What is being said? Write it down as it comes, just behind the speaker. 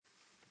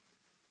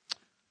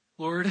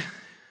Lord,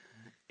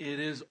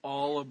 it is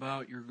all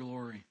about your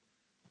glory.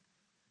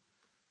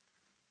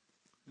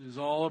 It is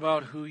all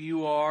about who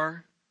you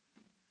are.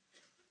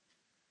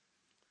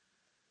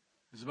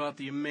 It's about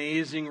the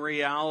amazing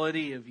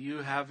reality of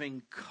you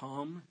having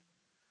come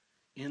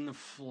in the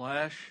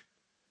flesh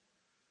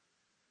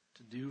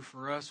to do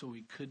for us what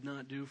we could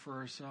not do for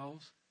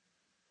ourselves.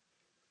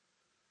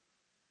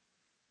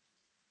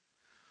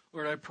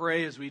 Lord, I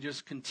pray as we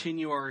just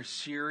continue our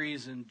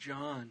series in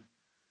John,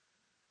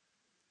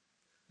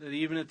 that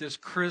even at this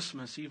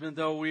Christmas, even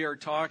though we are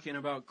talking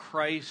about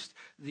Christ,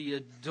 the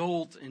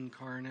adult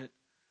incarnate,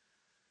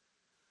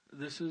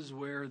 this is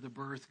where the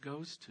birth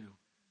goes to.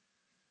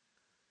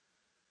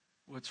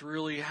 What's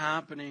really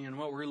happening and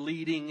what we're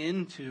leading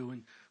into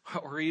and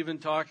what we're even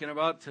talking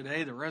about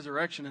today, the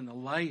resurrection and the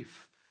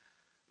life,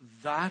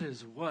 that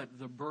is what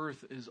the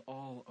birth is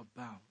all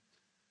about.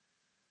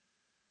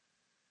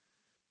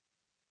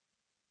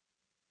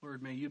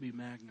 Lord, may you be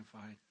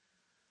magnified.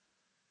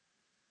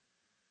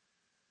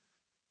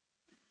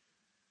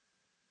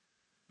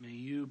 May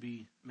you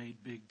be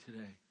made big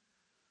today.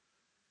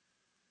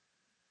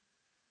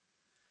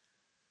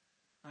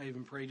 I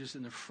even pray just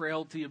in the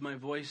frailty of my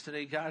voice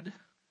today, God.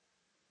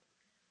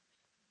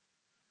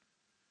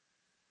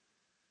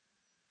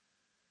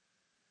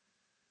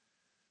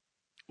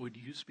 Would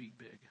you speak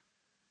big?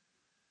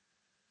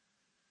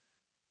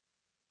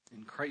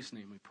 In Christ's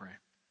name we pray.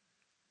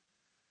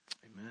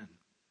 Amen.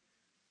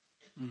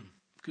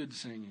 Good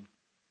singing.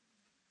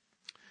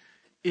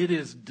 It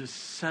is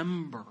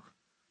December.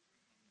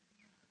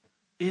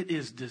 It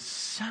is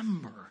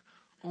December.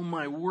 Oh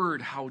my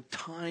word, how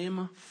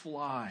time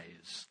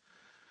flies.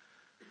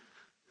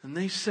 And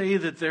they say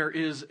that there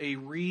is a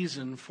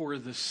reason for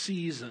the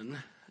season,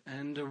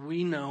 and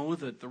we know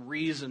that the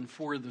reason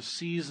for the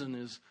season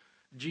is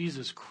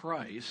Jesus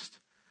Christ.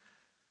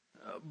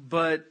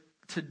 But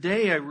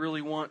today I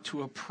really want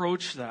to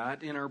approach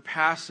that in our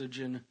passage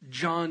in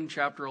John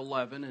chapter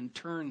 11 and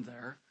turn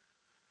there.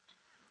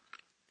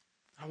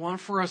 I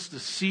want for us to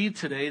see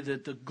today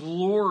that the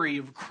glory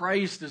of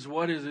Christ is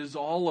what it is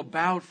all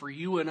about for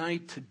you and I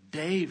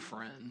today,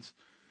 friends.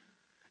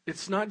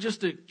 It's not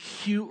just a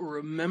cute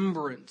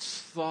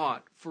remembrance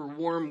thought for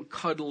warm,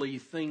 cuddly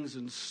things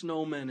and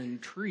snowmen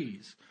and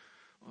trees.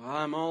 Well,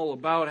 I'm all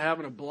about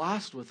having a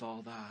blast with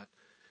all that.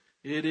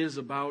 It is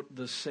about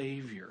the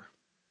Savior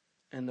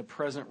and the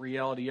present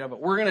reality of it.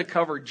 We're going to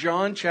cover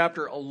John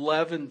chapter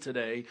 11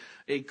 today,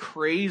 a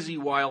crazy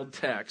wild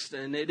text,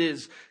 and it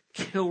is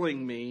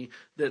killing me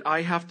that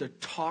I have to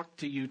talk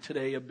to you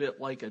today a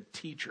bit like a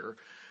teacher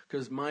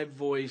because my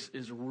voice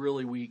is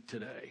really weak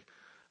today.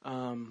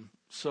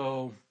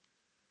 So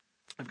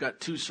I've got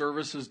 2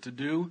 services to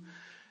do,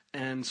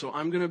 and so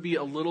I'm going to be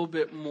a little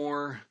bit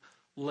more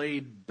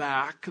laid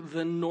back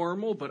than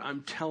normal, but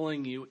I'm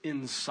telling you,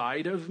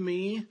 inside of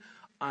me,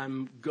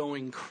 I'm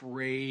going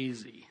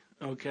crazy,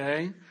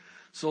 okay?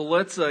 So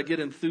let's get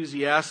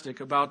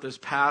enthusiastic about this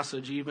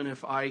passage, even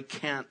if I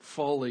can't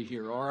fully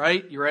here, all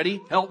right? You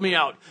ready? Help me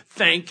out.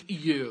 Thank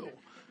you.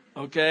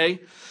 Okay?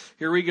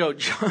 Here we go.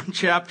 John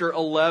chapter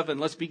 11.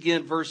 Let's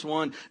begin verse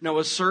 1. Now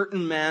a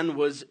certain man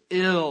was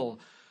ill,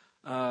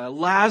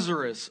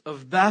 Lazarus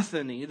of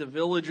Bethany, the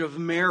village of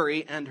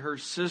Mary and her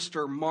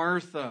sister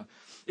Martha.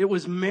 It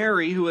was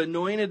Mary who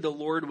anointed the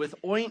Lord with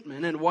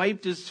ointment and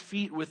wiped his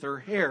feet with her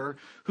hair,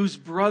 whose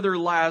brother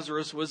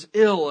Lazarus was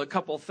ill. A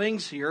couple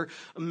things here.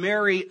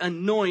 Mary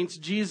anoints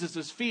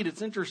Jesus' feet.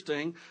 It's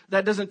interesting.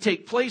 That doesn't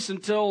take place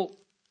until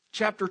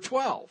chapter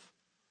 12.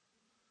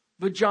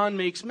 But John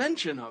makes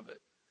mention of it.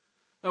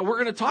 Now, we're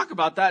going to talk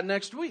about that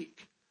next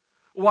week.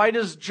 Why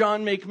does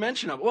John make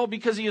mention of it? Well,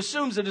 because he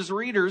assumes that his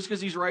readers, because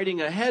he's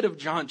writing ahead of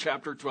John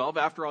chapter 12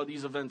 after all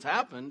these events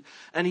happened,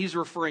 and he's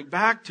referring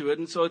back to it.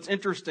 And so it's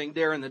interesting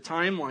there in the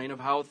timeline of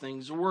how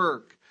things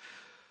work.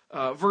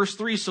 Verse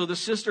 3, so the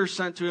sister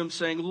sent to him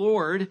saying,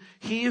 Lord,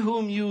 he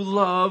whom you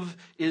love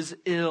is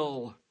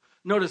ill.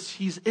 Notice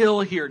he's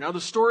ill here. Now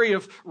the story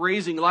of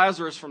raising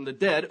Lazarus from the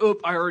dead,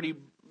 I already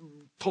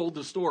told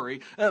the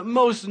story.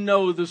 Most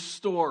know the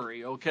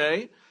story,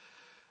 okay?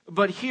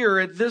 But here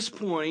at this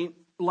point,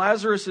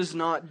 Lazarus is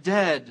not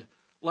dead.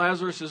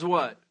 Lazarus is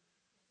what?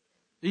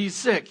 He's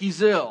sick.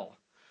 He's ill.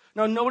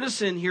 Now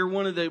notice in here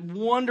one of the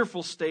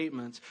wonderful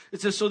statements.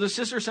 It says, so the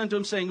sister sent to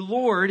him saying,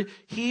 Lord,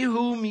 he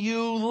whom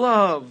you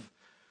love.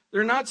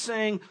 They're not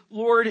saying,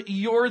 Lord,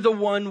 you're the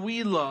one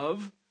we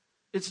love.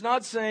 It's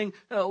not saying,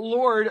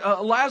 Lord,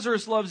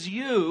 Lazarus loves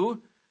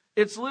you.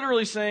 It's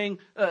literally saying,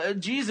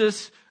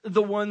 Jesus,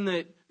 the one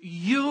that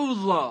you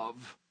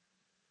love.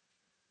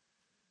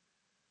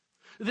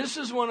 This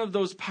is one of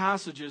those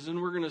passages, and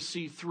we're going to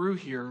see through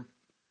here,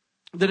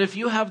 that if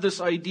you have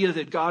this idea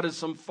that God is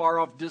some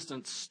far-off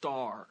distant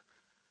star,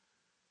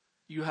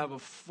 you have a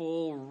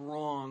full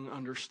wrong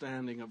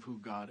understanding of who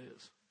God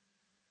is.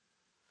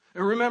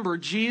 And remember,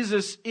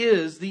 Jesus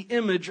is the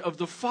image of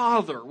the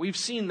Father. We've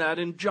seen that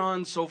in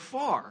John so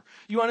far.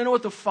 You want to know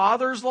what the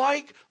Father's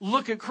like?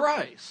 Look at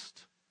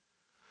Christ.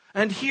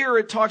 And here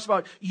it talks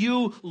about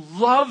you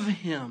love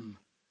Him.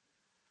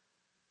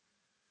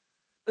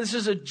 This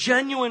is a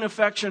genuine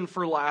affection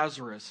for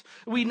Lazarus.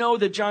 We know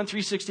that John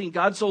 3:16,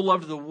 God so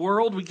loved the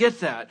world, we get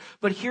that.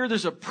 But here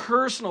there's a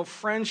personal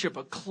friendship,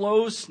 a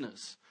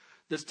closeness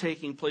that's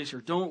taking place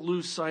here. Don't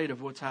lose sight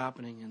of what's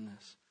happening in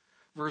this.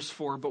 Verse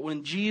 4, but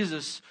when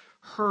Jesus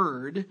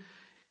heard,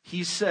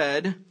 he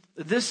said,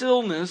 this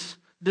illness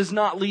does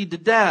not lead to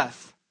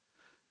death.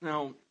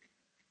 Now,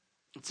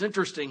 it's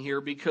interesting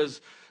here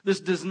because this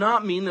does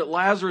not mean that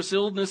Lazarus'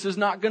 illness is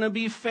not going to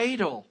be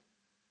fatal.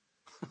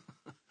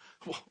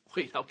 Well,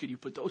 wait, how can you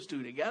put those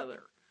two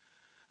together?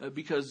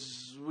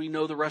 Because we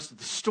know the rest of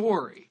the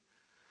story.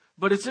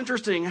 But it's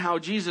interesting how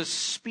Jesus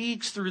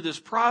speaks through this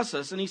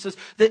process, and he says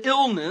the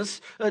illness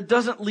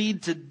doesn't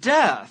lead to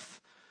death.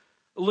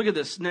 Look at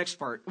this next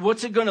part.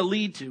 What's it going to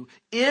lead to?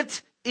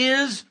 It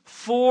is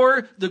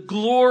for the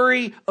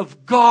glory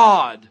of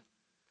God.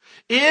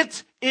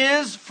 It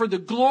is for the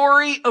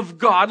glory of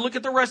God. Look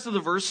at the rest of the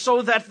verse.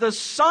 So that the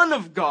Son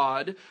of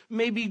God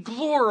may be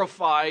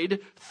glorified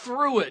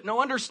through it.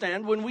 Now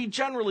understand, when we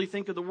generally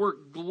think of the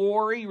word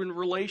glory in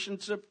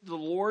relationship to the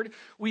Lord,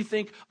 we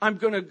think, I'm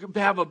going to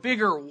have a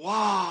bigger,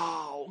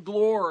 wow,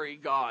 glory,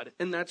 God.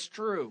 And that's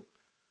true.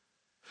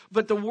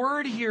 But the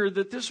word here,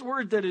 this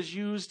word that is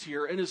used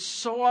here, and is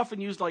so often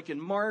used like in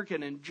Mark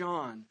and in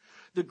John,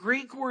 the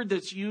Greek word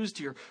that's used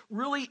here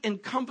really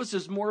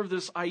encompasses more of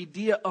this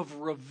idea of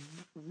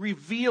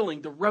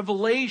revealing, the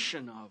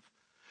revelation of.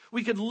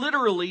 We could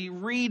literally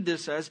read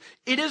this as,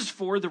 it is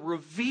for the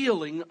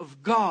revealing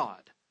of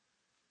God.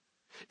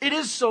 It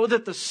is so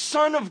that the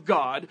Son of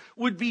God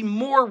would be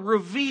more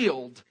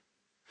revealed.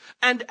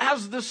 And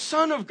as the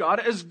Son of God,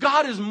 as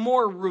God is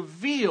more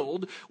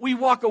revealed, we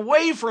walk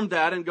away from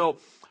that and go,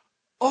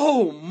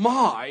 oh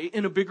my,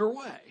 in a bigger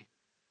way.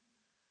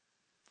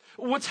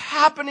 What's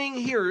happening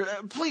here,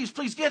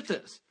 please get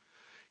this.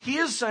 He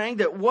is saying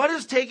that what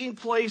is taking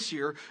place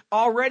here,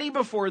 already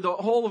before the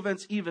whole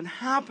event's even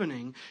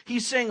happening,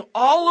 he's saying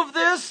all of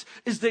this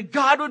is that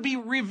God would be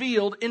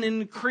revealed in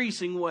an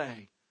increasing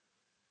way.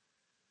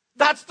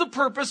 That's the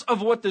purpose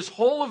of what this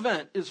whole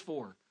event is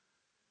for.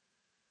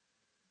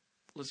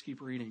 Let's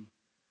keep reading.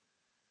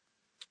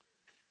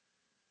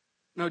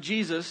 Now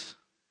Jesus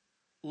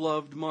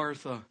loved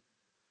Martha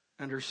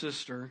and her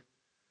sister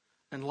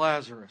and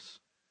Lazarus.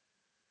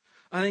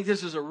 I think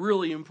this is a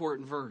really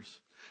important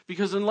verse.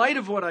 Because in light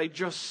of what I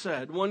just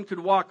said, one could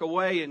walk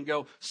away and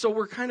go, so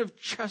we're kind of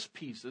chess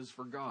pieces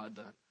for God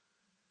then.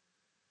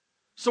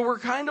 So we're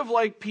kind of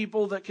like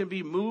people that can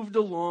be moved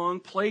along,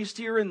 placed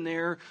here and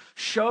there,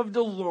 shoved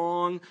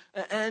along,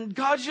 and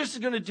God's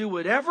just going to do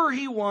whatever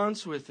He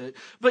wants with it.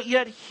 But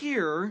yet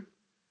here,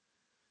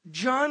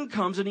 John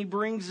comes and he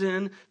brings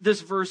in this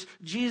verse,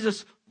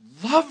 Jesus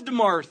loved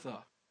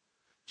Martha.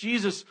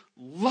 Jesus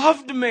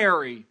loved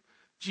Mary.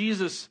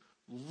 Jesus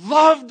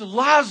loved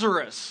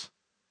Lazarus.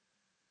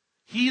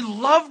 He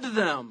loved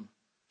them.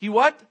 He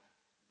what?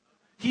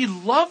 He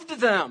loved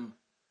them.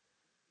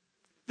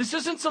 This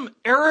isn't some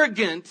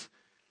arrogant,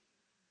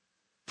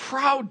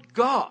 proud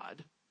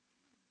God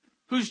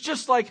who's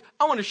just like,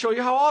 I want to show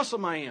you how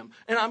awesome I am.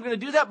 And I'm going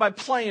to do that by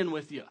playing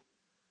with you.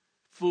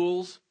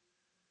 Fools.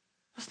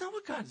 That's not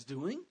what God's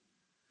doing.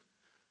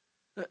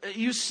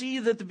 You see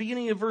that the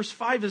beginning of verse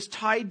 5 is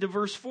tied to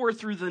verse 4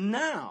 through the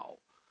now.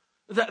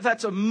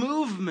 That's a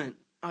movement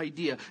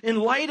idea. In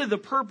light of the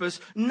purpose,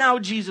 now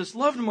Jesus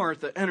loved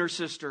Martha and her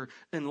sister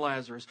and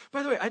Lazarus.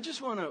 By the way, I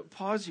just want to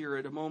pause here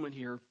at a moment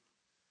here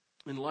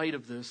in light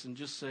of this and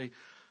just say,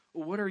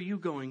 what are you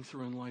going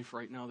through in life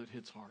right now that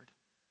hits hard?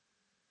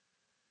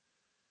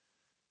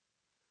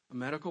 A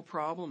medical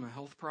problem, a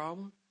health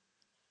problem?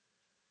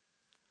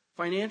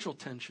 Financial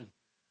tension?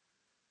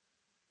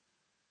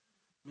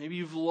 Maybe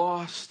you've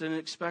lost an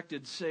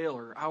expected sale,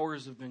 or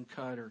hours have been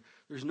cut, or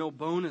there's no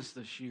bonus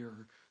this year,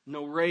 or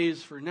no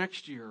raise for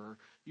next year, or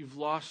you've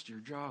lost your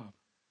job.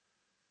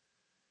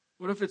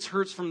 What if it's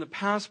hurts from the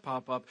past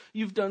pop up?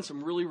 You've done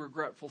some really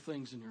regretful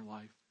things in your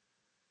life.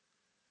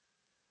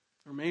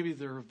 Or maybe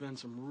there have been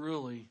some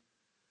really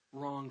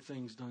wrong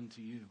things done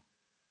to you.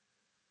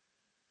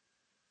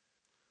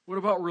 What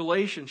about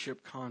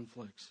relationship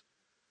conflicts?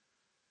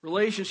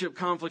 Relationship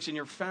conflicts in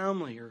your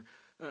family, or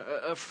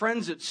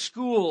friends at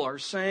school are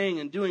saying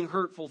and doing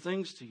hurtful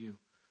things to you.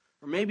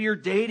 Or maybe you're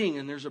dating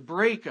and there's a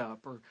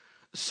breakup, or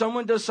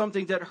someone does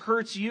something that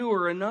hurts you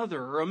or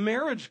another, or a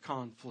marriage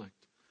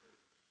conflict.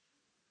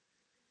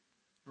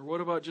 Or what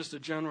about just a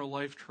general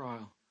life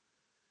trial?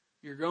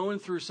 You're going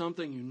through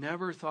something you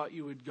never thought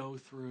you would go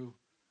through,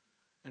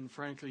 and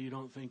frankly, you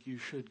don't think you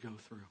should go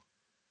through.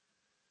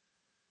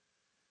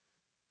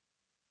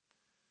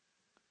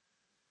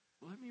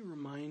 Let me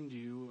remind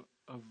you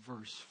of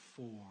verse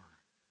 4.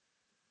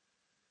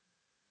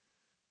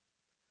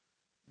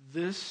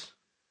 This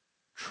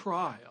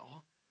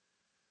trial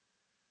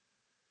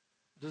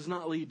does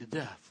not lead to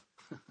death.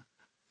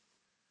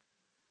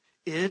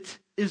 It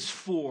is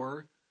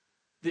for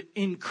the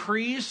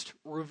increased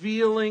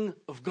revealing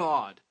of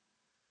God.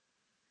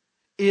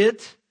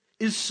 It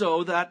is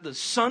so that the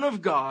Son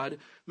of God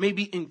may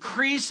be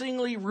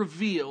increasingly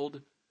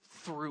revealed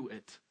through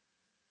it.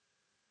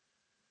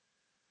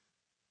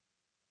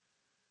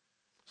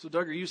 So,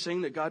 Doug, are you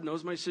saying that God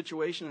knows my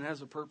situation and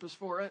has a purpose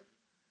for it?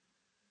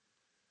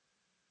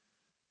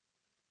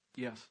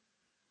 Yes.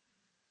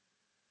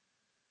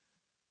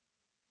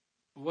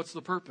 What's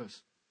the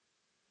purpose?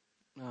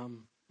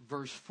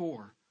 Verse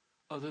 4.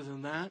 Other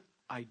than that,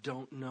 I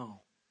don't know.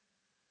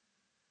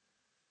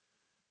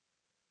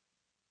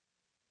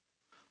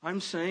 I'm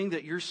saying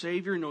that your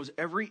Savior knows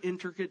every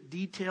intricate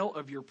detail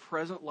of your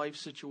present life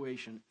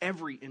situation.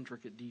 Every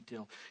intricate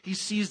detail. He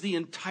sees the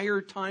entire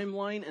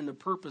timeline and the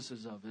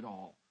purposes of it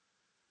all.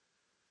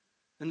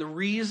 And the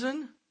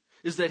reason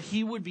is that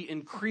He would be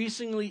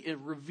increasingly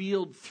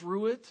revealed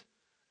through it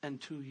and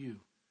to you.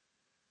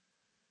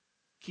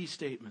 Key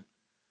statement.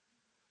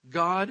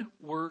 God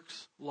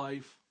works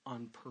life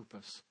on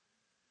purpose.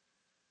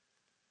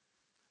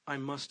 I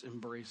must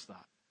embrace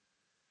that.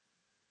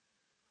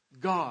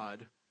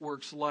 God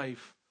works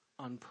life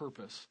on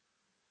purpose.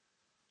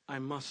 I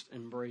must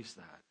embrace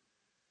that.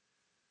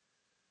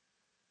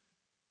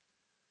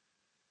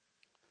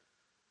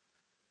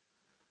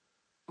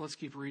 Let's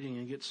keep reading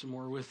and get some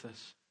more with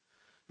this.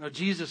 Now,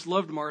 Jesus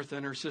loved Martha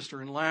and her sister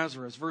and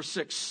Lazarus. Verse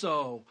 6,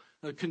 so,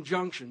 the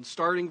conjunction,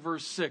 starting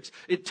verse 6.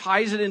 It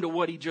ties it into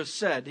what he just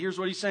said. Here's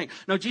what he's saying.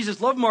 Now,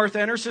 Jesus loved Martha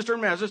and her sister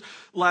and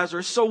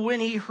Lazarus. So when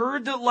he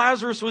heard that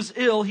Lazarus was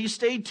ill, he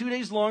stayed 2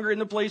 days longer in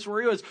the place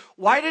where he was.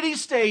 Why did he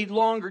stay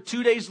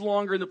 2 days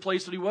longer in the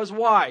place that he was?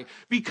 Why?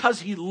 Because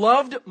he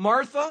loved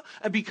Martha,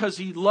 and because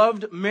he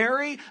loved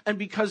Mary, and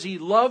because he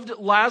loved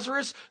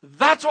Lazarus.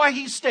 That's why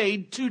he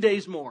stayed 2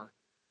 days more.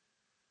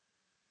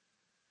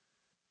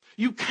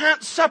 You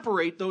can't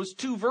separate those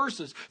two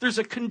verses. There's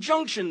a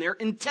conjunction there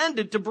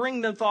intended to bring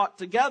the thought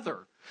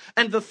together.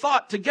 And the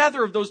thought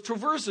together of those two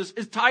verses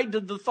is tied to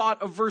the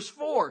thought of verse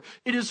 4.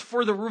 It is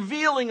for the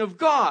revealing of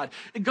God.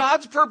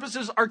 God's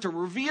purposes are to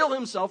reveal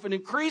Himself in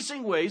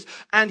increasing ways,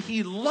 and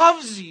He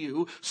loves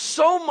you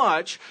so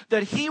much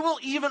that He will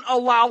even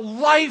allow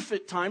life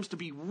at times to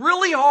be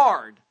really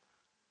hard.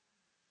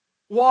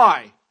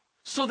 Why?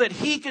 So that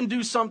He can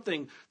do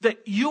something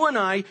that you and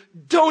I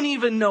don't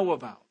even know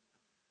about.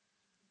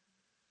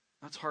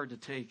 That's hard to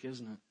take,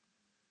 isn't it?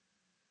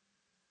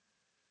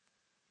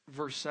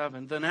 Verse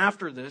 7, then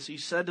after this, He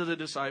said to the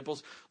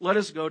disciples, let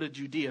us go to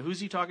Judea. Who's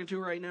He talking to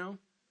right now?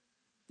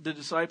 The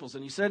disciples.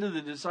 And He said to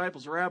the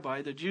disciples,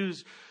 Rabbi, the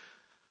Jews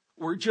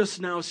were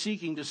just now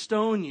seeking to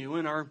stone you,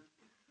 and are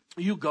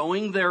you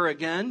going there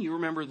again? You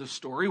remember the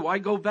story. Why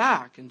go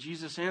back? And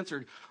Jesus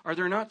answered, are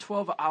there not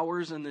 12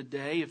 hours in the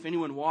day? If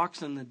anyone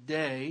walks in the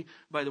day,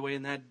 by the way,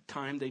 in that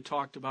time they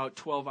talked about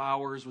 12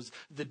 hours was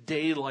the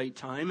daylight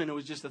time, and it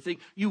was just the thing.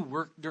 You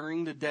worked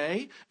during the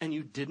day, and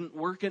you didn't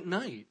work at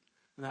night.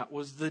 That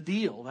was the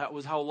deal. That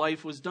was how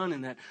life was done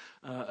in that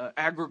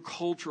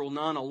agricultural,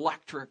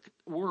 non-electric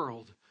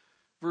world.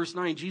 Verse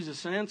 9,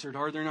 Jesus answered,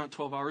 are there not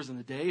 12 hours in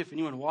the day? If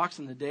anyone walks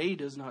in the day, he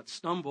does not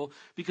stumble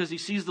because he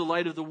sees the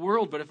light of the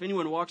world. But if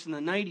anyone walks in the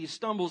night, he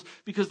stumbles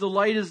because the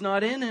light is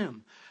not in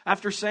him.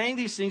 After saying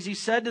these things, He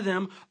said to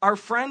them, our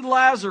friend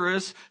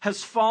Lazarus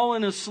has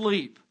fallen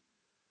asleep.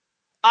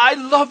 I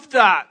love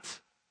that.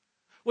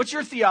 What's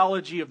your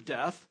theology of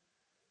death?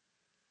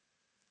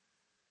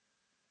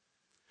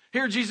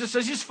 Here Jesus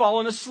says he's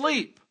fallen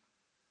asleep.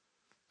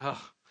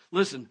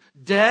 Listen,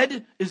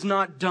 dead is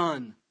not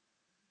done.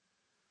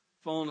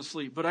 Fallen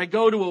asleep. But I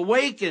go to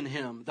awaken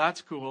him.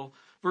 That's cool.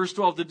 Verse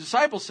 12, the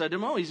disciples said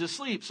to him, he's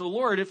asleep. So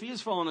Lord, if he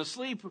has fallen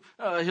asleep,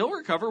 he'll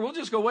recover. We'll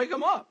just go wake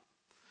him up.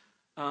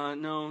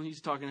 No, he's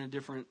talking a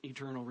different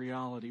eternal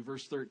reality.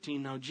 Verse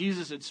 13, now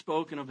Jesus had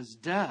spoken of his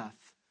death,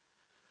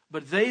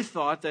 but they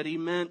thought that he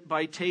meant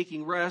by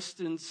taking rest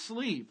and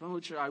sleep,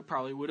 which I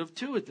probably would have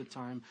too at the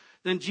time.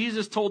 Then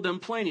Jesus told them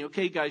plainly,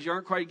 okay, guys, you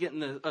aren't quite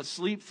getting a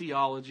sleep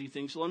theology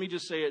thing, so let me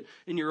just say it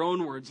in your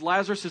own words.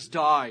 Lazarus has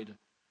died.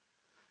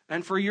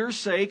 And for your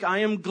sake, I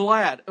am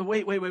glad.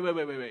 Wait.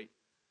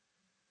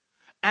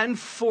 And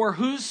for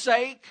whose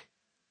sake?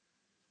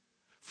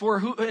 For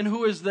who, and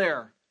who is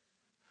there?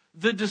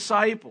 The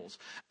disciples.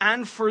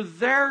 And for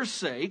their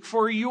sake,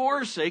 for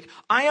your sake,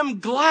 I am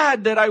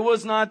glad that I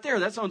was not there.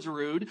 That sounds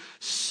rude.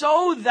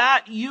 So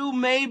that you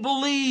may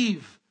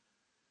believe.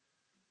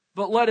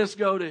 But let us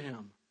go to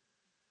him.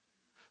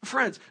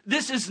 Friends,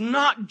 this is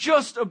not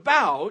just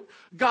about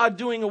God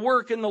doing a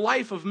work in the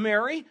life of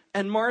Mary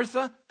and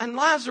Martha and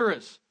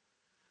Lazarus.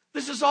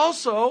 This is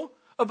also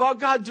about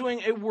God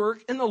doing a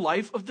work in the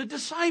life of the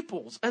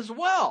disciples as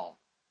well.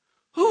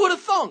 Who would have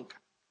thunk?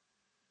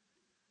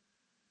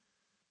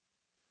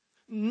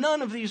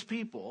 None of these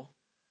people,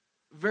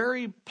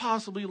 very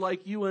possibly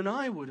like you and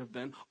I would have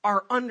been,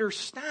 are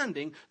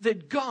understanding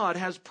that God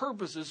has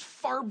purposes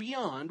far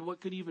beyond what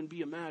could even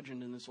be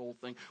imagined in this whole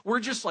thing.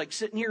 We're just like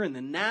sitting here in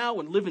the now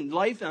and living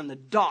life on the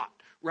dot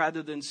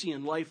rather than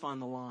seeing life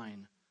on the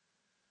line.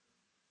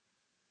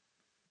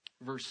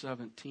 Verse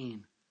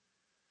 17.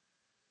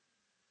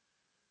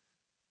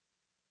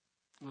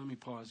 Let me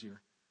pause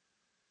here.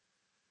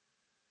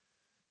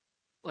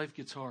 Life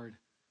gets hard.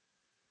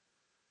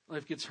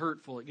 Life gets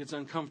hurtful. It gets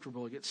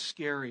uncomfortable. It gets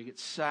scary. It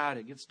gets sad.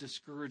 It gets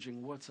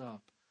discouraging. What's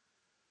up?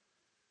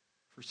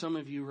 For some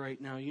of you right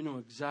now, you know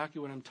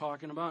exactly what I'm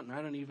talking about, and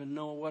I don't even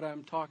know what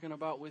I'm talking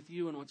about with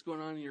you and what's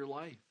going on in your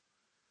life.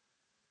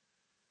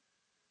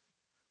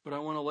 But I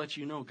want to let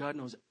you know, God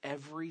knows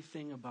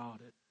everything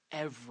about it.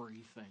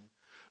 Everything.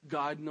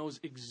 God knows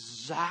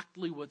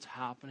exactly what's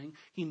happening.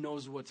 He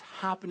knows what's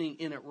happening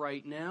in it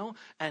right now.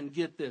 And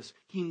get this,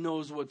 He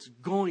knows what's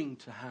going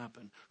to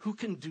happen. Who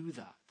can do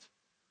that?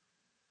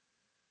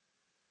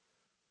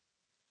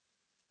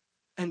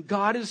 And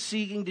God is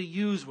seeking to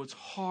use what's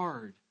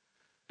hard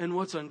and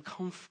what's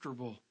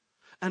uncomfortable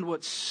and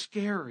what's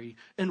scary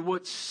and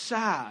what's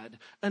sad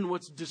and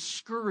what's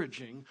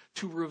discouraging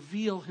to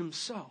reveal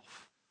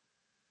Himself,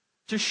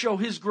 to show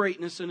His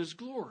greatness and His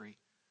glory.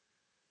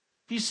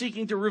 He's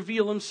seeking to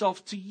reveal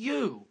Himself to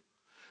you,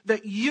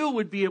 that you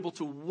would be able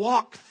to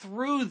walk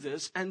through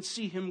this and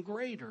see Him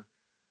greater.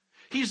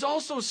 He's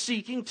also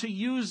seeking to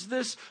use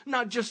this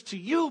not just to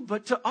you,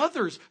 but to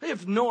others. They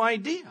have no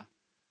idea.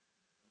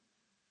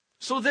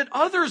 So that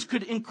others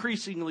could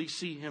increasingly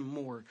see Him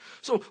more.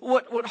 So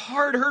what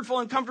hard, hurtful,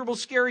 uncomfortable,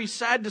 scary,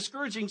 sad,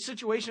 discouraging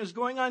situation is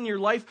going on in your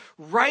life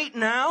right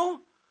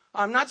now?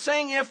 I'm not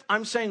saying if,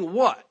 I'm saying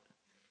what?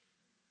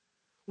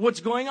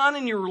 What's going on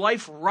in your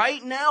life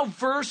right now?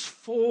 Verse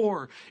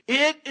 4.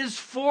 It is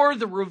for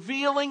the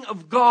revealing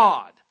of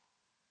God.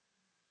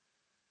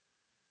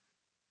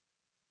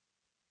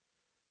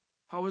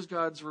 How has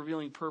God's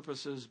revealing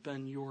purposes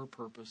been your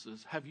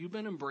purposes? Have you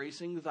been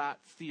embracing that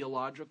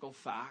theological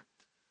fact?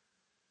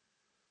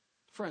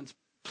 Friends,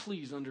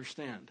 please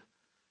understand,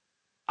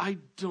 I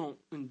don't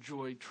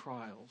enjoy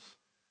trials.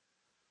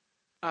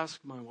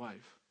 Ask my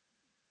wife.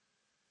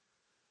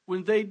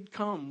 When they'd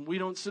come, we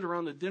don't sit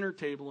around the dinner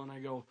table and I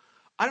go,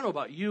 I don't know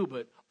about you,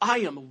 but I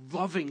am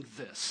loving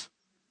this.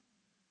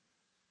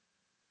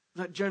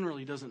 That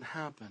generally doesn't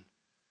happen.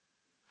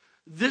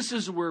 This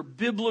is where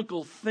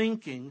biblical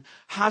thinking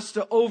has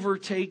to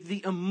overtake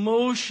the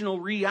emotional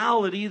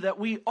reality that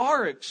we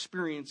are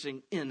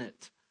experiencing in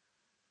it.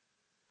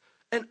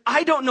 And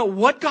I don't know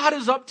what God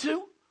is up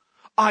to.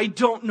 I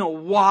don't know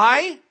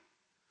why.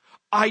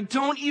 I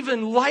don't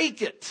even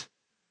like it.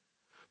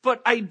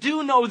 But I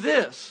do know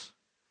this.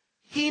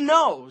 He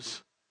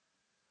knows.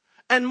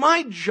 And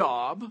my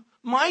job,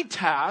 my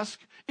task,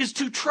 is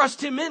to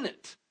trust Him in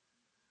it.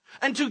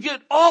 And to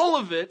get all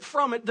of it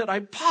from it that I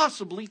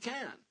possibly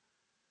can.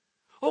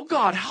 Oh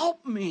God,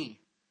 help me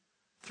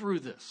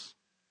through this.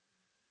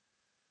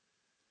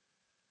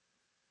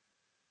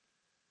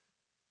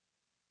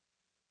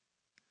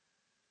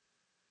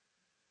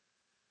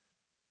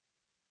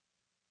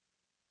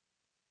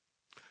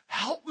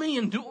 Help me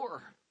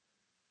endure.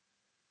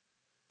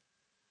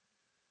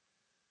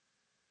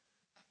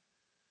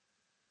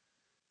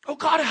 Oh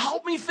God,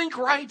 help me think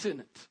right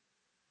in it.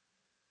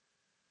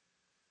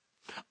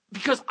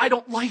 Because I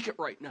don't like it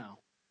right now.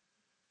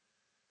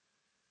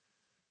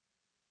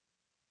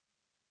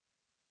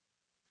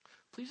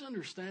 Please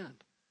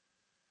understand,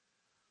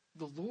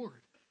 the Lord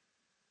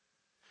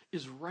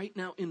is right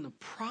now in the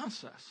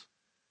process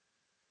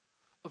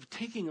of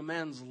taking a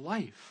man's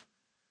life.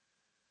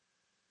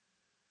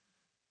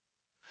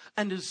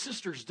 And his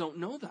sisters don't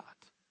know that.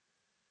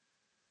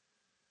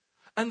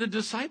 And the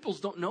disciples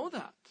don't know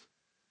that.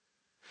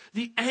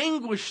 The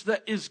anguish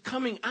that is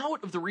coming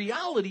out of the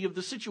reality of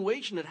the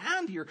situation at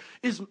hand here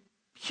is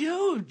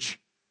huge.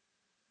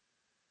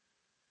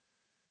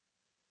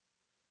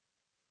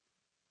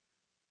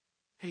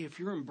 Hey, if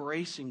you're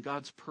embracing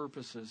God's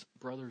purposes,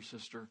 brother or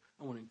sister,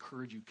 I want to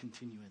encourage you,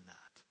 continue in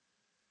that.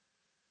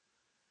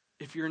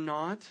 If you're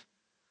not,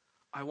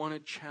 I want to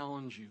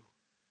challenge you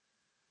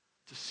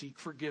to seek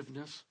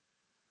forgiveness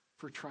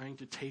for trying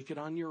to take it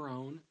on your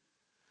own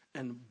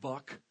and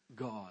buck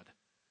God.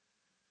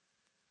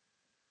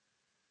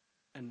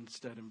 And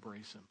instead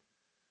embrace Him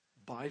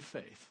by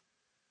faith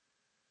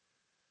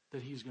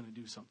that He's going to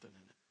do something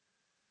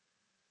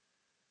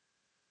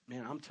in it.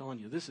 Man, I'm telling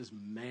you, this is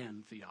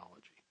man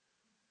theology.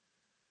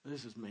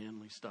 This is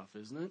manly stuff,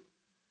 isn't it?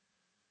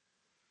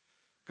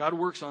 God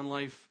works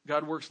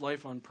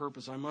life on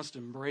purpose. I must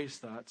embrace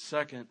that.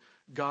 Second,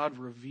 God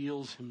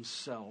reveals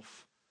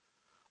Himself.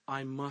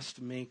 I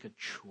must make a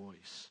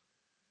choice.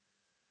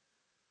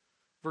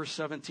 Verse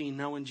 17,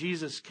 now when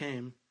Jesus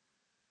came,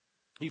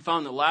 He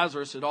found that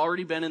Lazarus had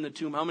already been in the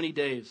tomb. How many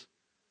days?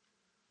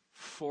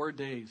 4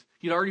 days.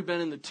 He'd already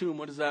been in the tomb.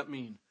 What does that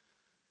mean?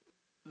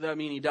 Does that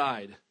mean he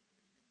died?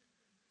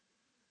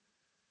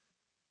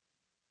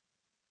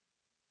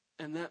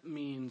 And that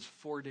means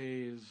 4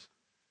 days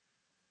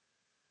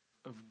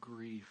of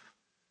grief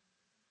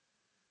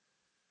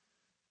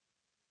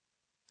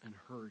and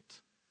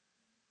hurt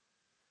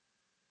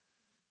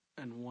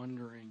and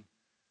wondering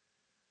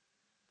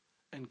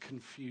and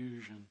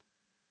confusion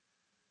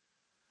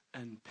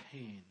and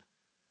pain.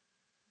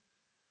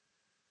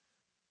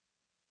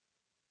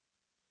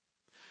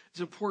 It's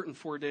important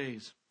 4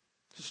 days.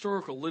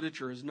 Historical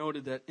literature has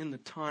noted that in the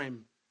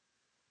time,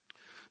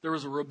 there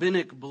was a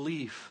rabbinic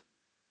belief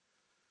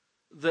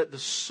that the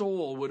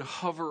soul would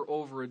hover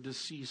over a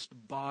deceased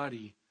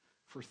body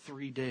for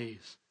 3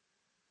 days.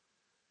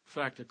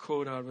 In fact, a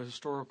quote out of a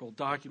historical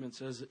document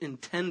says,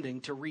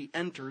 intending to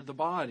re-enter the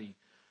body.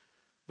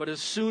 But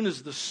as soon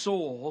as the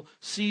soul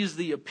sees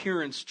the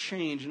appearance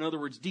change, in other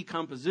words,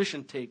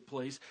 decomposition take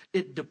place,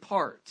 it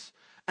departs.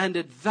 And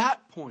at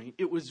that point,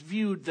 it was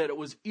viewed that it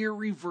was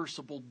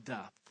irreversible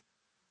death.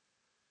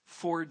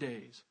 4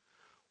 days.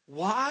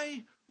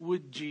 Why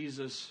would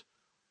Jesus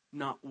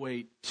not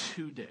wait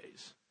 2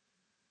 days?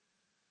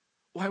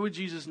 Why would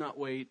Jesus not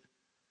wait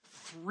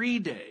 3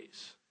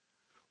 days?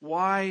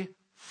 Why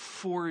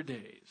 4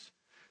 days?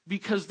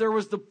 Because there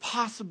was the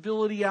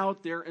possibility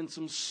out there in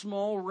some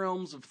small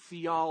realms of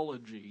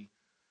theology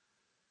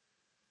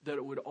that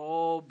it would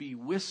all be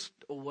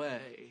whisked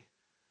away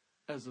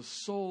as the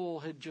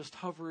soul had just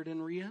hovered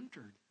and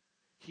re-entered.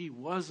 He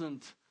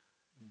wasn't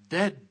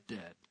dead.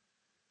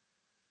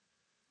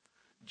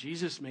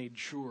 Jesus made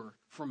sure,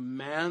 from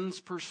man's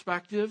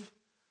perspective,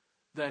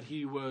 that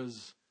he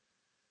was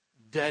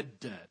dead.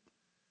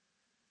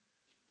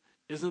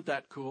 Isn't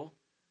that cool?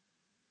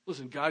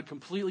 Listen, God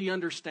completely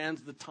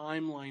understands the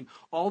timeline,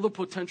 all the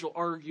potential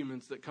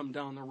arguments that come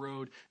down the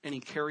road, and he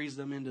carries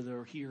them into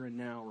the here and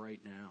now, right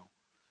now.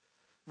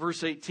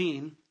 Verse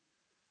 18,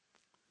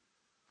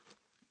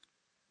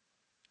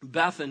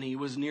 Bethany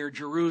was near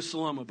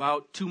Jerusalem,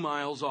 about 2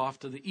 miles off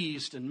to the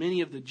east, and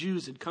many of the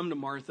Jews had come to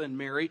Martha and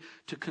Mary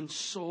to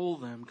console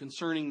them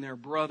concerning their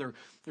brother.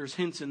 There's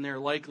hints in there,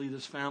 likely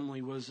this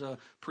family was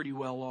pretty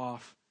well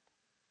off.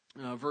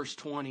 Verse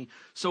 20,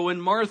 so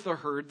when Martha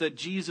heard that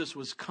Jesus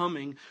was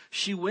coming,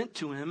 she went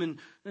to him,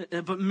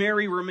 but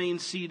Mary remained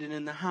seated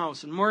in the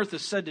house. And Martha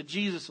said to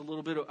Jesus a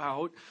little bit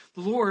out,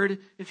 Lord,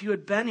 if you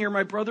had been here,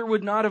 my brother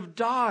would not have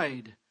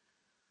died.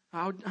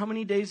 How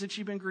many days had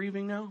she been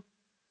grieving now?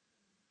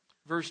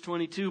 Verse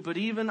 22, but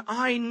even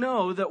I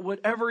know that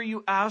whatever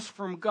you ask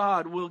from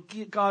God will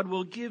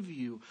give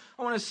you.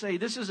 I want to say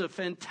this is a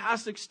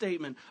fantastic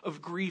statement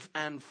of grief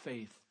and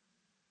faith.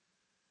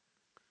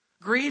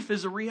 Grief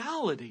is a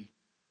reality.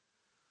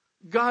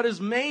 God has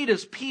made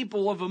us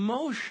people of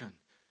emotion.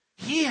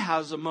 He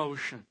has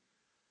emotion.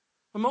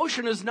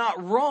 Emotion is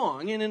not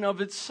wrong in and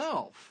of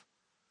itself.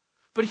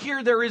 But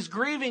here there is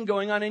grieving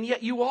going on, and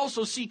yet you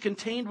also see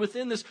contained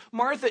within this,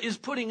 Martha is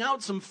putting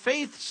out some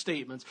faith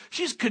statements.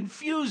 She's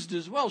confused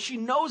as well. She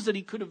knows that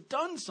he could have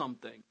done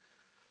something.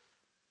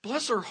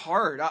 Bless her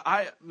heart.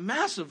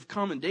 Massive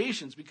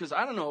commendations, because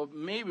I don't know,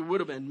 maybe it would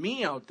have been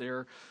me out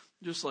there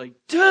just like,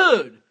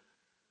 dude,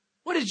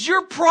 what is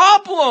your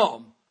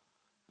problem?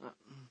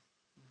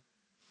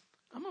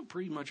 I'm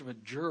pretty much of a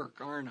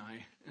jerk, aren't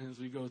I? As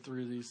we go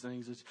through these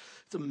things, it's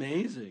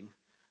amazing.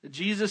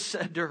 Jesus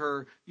said to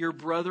her, your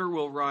brother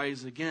will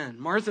rise again.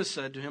 Martha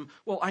said to him,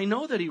 well, I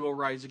know that he will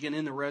rise again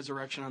in the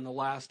resurrection on the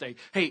last day.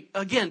 Hey,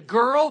 again,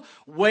 girl,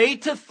 way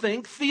to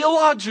think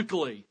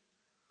theologically.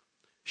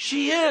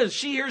 She is.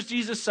 She hears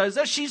Jesus says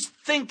that. She's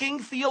thinking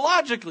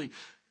theologically.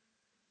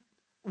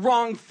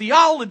 Wrong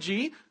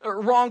theology, or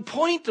wrong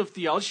point of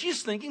theology.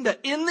 She's thinking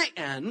that in the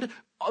end,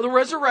 the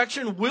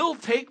resurrection will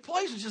take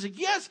place. And she's like,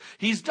 yes,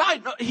 he's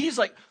died. No, he's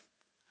like,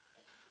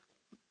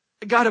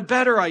 I got a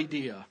better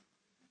idea.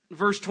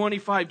 Verse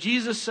 25,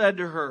 Jesus said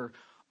to her,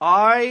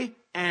 I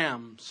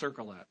am,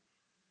 circle that.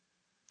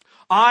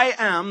 I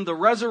am the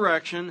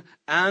resurrection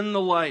and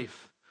the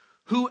life.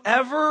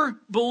 Whoever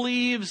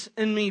believes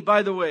in me,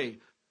 by the way,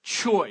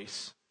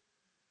 choice.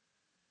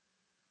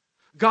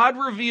 God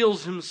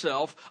reveals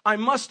himself. I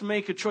must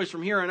make a choice.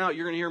 From here on out,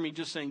 you're going to hear me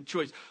just saying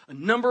choice a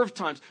number of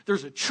times.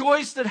 There's a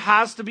choice that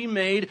has to be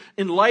made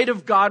in light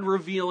of God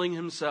revealing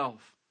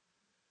himself.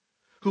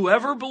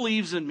 Whoever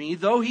believes in me,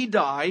 though he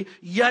die,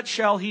 yet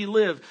shall he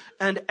live.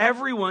 And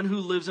everyone who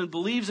lives and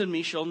believes in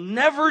me shall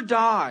never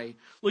die.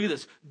 Look at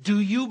this. Do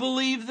you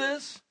believe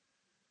this?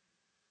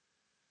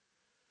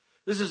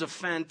 This is a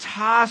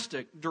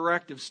fantastic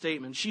directive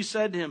statement. She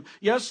said to him,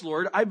 yes,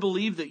 Lord, I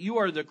believe that you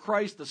are the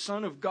Christ, the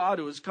Son of God,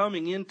 who is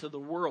coming into the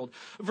world.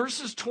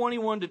 Verses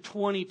 21 to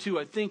 22,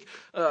 I think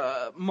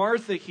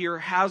Martha here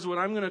has what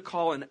I'm going to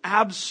call an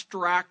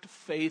abstract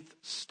faith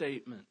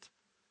statement.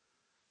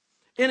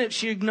 In it,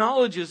 she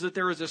acknowledges that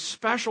there is a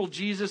special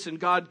Jesus and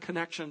God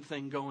connection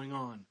thing going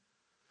on.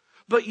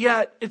 But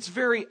yet, it's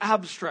very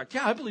abstract.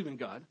 Yeah, I believe in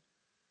God.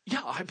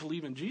 Yeah, I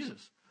believe in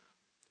Jesus.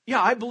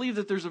 Yeah, I believe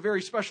that there's a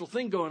very special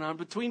thing going on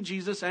between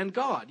Jesus and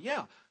God.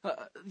 Yeah.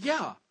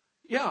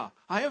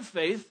 I have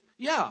faith.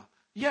 Yeah.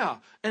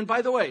 And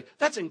by the way,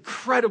 that's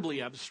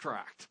incredibly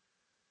abstract.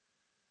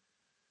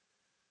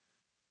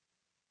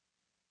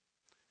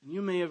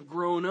 You may have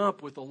grown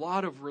up with a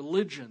lot of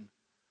religion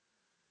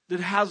that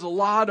has a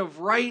lot of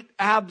right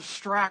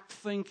abstract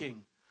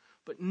thinking,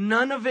 but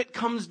none of it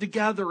comes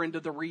together into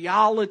the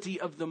reality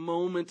of the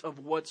moment of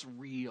what's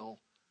real.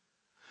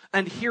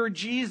 And here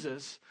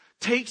Jesus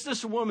takes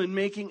this woman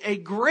making a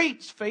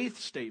great faith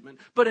statement,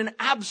 but an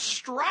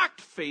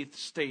abstract faith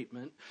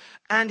statement,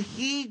 and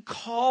he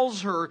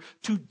calls her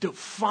to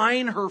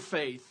define her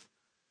faith.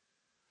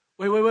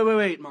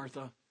 Wait,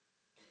 Martha.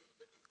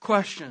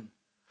 Question.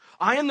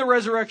 I am the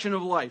resurrection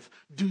of life.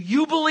 Do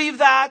you believe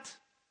that?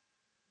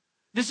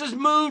 This is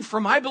moved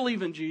from I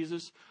believe in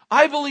Jesus,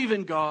 I believe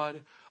in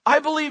God, I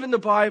believe in the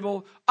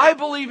Bible. I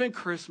believe in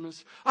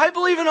Christmas. I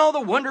believe in all the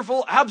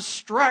wonderful,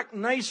 abstract,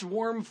 nice,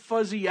 warm,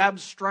 fuzzy,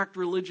 abstract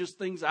religious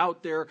things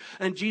out there.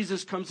 And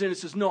Jesus comes in and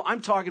says, no,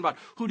 I'm talking about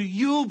who do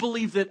you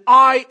believe that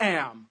I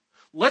am?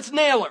 Let's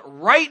nail it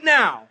right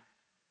now.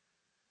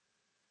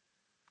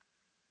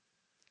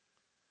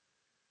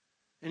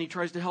 And he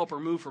tries to help her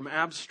move from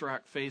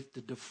abstract faith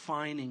to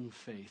defining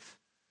faith.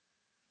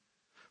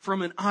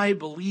 From an I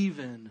believe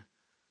in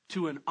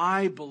to an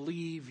I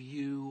believe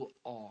you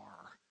are.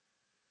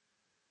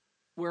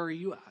 Where are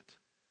you at?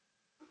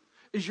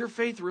 Is your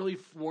faith really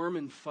warm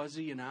and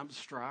fuzzy and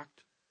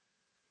abstract?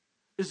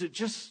 Is it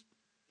just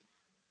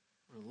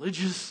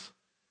religious?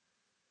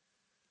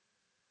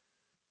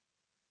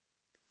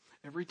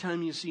 Every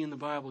time you see in the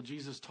Bible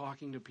Jesus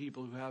talking to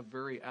people who have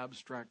very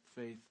abstract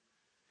faith,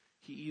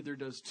 he either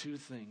does two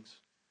things.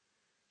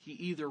 He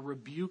either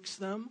rebukes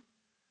them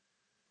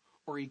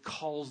or he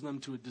calls them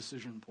to a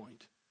decision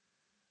point.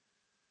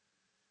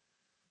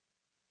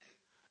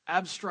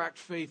 Abstract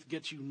faith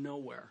gets you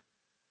nowhere.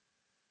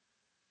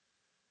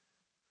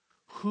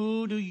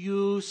 Who do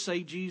you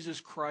say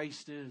Jesus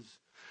Christ is?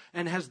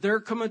 And has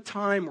there come a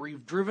time where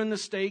you've driven the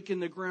stake in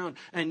the ground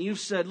and you've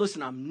said,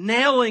 listen, I'm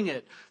nailing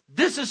it.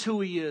 This is who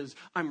he is.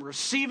 I'm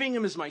receiving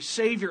him as my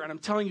Savior. And I'm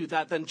telling you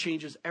that then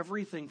changes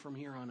everything from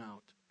here on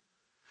out.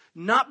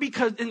 Not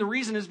because, and the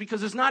reason is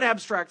because it's not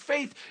abstract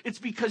faith. It's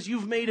because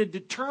you've made a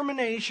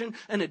determination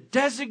and a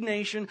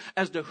designation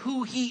as to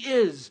who he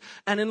is.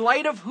 And in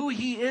light of who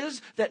he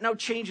is, that now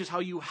changes how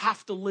you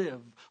have to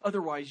live.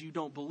 Otherwise, you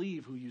don't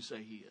believe who you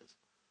say he is.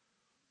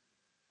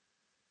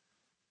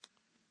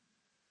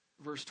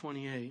 Verse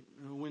 28,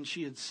 when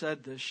she had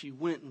said this, she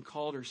went and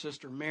called her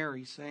sister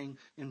Mary, saying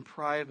in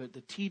private,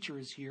 the teacher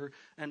is here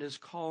and is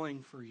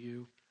calling for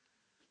you.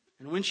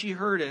 And when she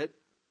heard it,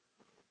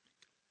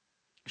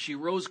 she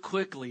rose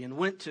quickly and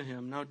went to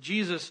him. Now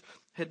Jesus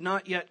had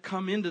not yet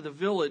come into the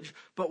village,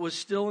 but was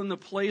still in the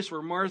place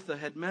where Martha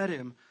had met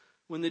him.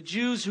 When the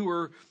Jews who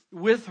were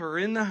with her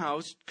in the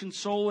house,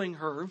 consoling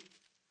her,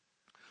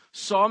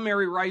 saw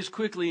Mary rise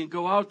quickly and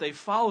go out, they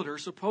followed her,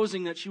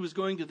 supposing that she was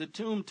going to the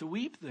tomb to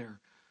weep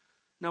there.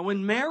 Now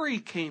when Mary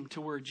came to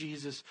where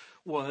Jesus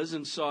was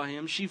and saw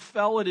him, she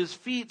fell at his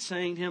feet,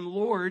 saying to him,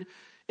 Lord,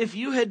 if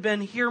you had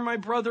been here, my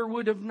brother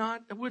would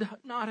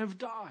not have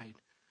died.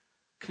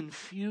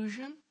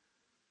 Confusion,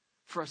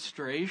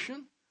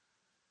 frustration,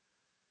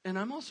 and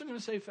I'm also going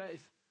to say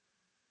faith.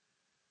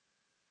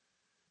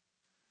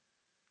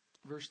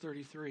 Verse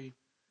 33,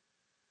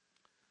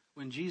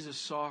 when Jesus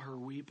saw her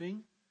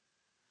weeping,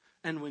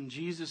 and when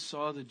Jesus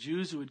saw the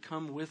Jews who had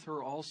come with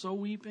her also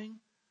weeping,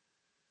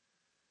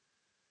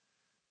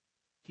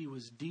 he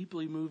was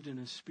deeply moved in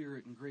his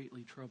spirit and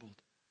greatly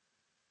troubled.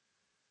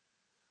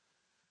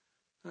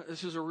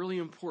 This is a really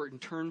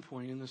important turn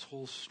point in this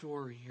whole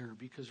story here,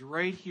 because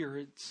right here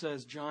it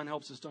says, John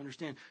helps us to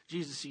understand,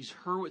 Jesus sees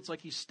her, it's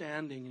like he's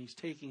standing and he's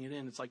taking it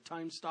in. It's like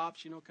time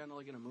stops, kind of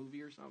like in a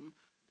movie or something.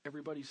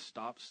 Everybody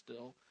stops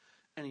still.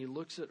 And he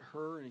looks at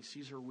her and he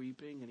sees her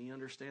weeping and he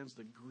understands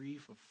the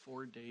grief of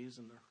 4 days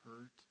and the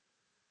hurt.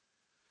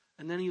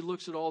 And then he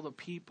looks at all the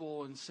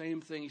people and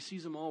same thing. He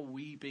sees them all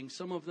weeping.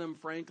 Some of them,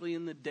 frankly,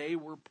 in the day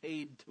were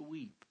paid to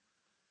weep.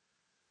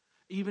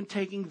 Even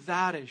taking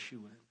that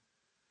issue in.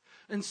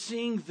 And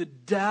seeing the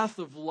death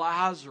of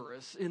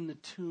Lazarus in the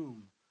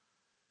tomb.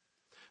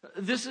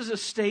 This is a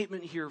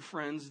statement here,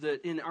 friends,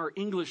 that in our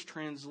English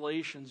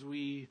translations,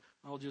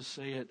 I'll just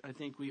say it, I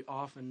think we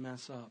often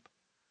mess up.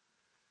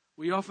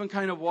 We often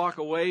kind of walk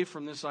away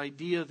from this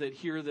idea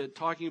that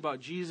talking about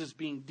Jesus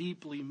being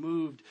deeply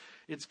moved,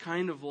 it's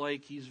kind of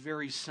like he's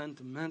very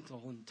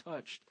sentimental and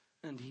touched,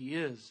 and he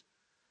is.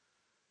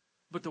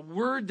 But the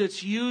word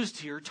that's used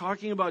here,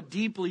 talking about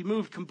deeply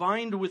moved,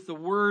 combined with the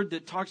word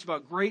that talks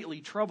about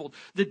greatly troubled,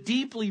 the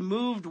deeply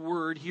moved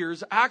word here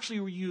is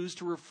actually used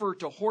to refer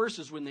to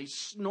horses when they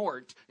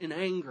snort in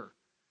anger.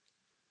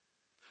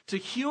 To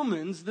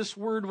humans, this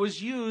word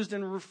was used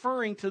in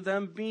referring to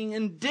them being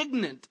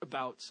indignant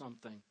about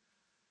something.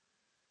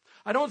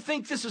 I don't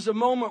think this is a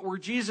moment where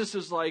Jesus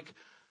is like,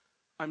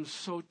 I'm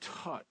so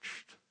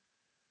touched.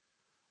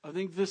 I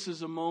think this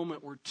is a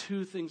moment where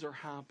two things are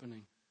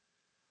happening.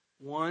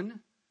 One,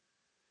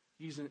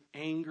 he's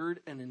angered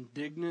and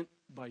indignant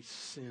by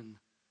sin.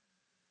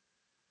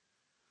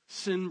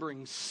 Sin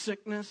brings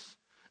sickness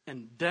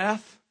and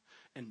death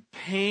and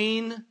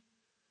pain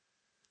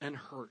and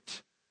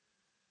hurt.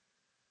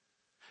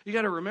 You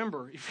got to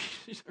remember,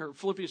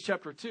 Philippians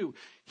chapter 2,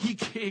 he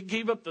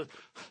gave up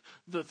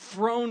the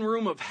throne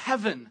room of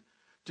heaven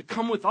to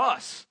come with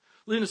us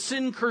in a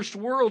sin-cursed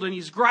world, and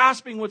he's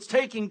grasping what's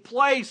taking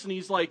place, and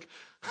he's like,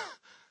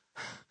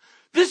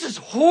 this is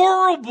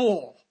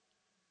horrible.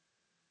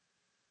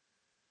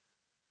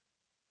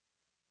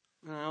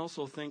 And I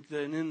also think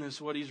that in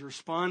this, what he's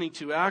responding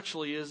to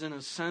actually is in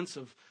a sense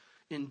of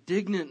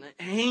indignant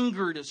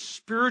anger, to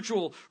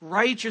spiritual,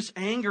 righteous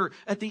anger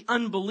at the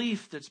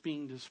unbelief that's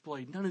being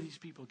displayed. None of these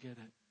people get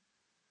it.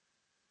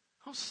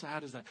 How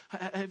sad is that?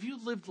 Have you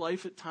lived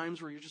life at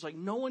times where you're just like,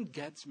 no one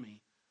gets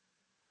me.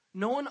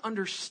 No one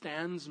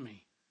understands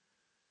me.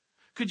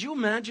 Could you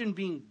imagine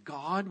being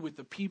God with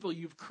the people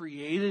you've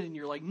created and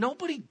you're like,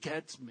 nobody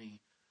gets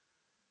me?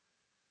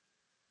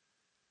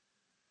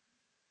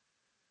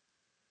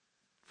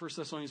 1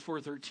 Thessalonians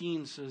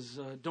 4:13 says,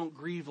 don't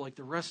grieve like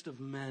the rest of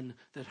men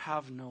that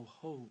have no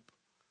hope.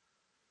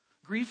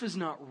 Grief is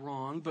not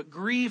wrong, but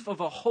grief of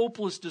a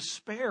hopeless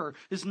despair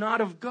is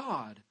not of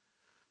God.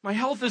 My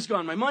health is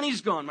gone. My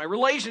money's gone. My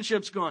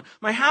relationship's gone.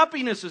 My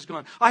happiness is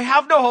gone. I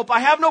have no hope.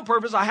 I have no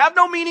purpose. I have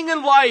no meaning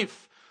in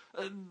life.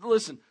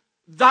 Listen,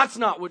 that's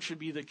not what should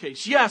be the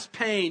case. Yes,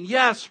 pain.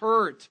 Yes,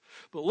 hurt.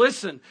 But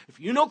listen, if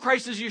you know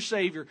Christ as your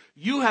Savior,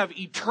 you have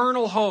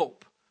eternal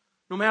hope.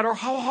 No matter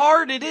how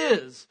hard it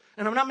is.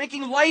 And I'm not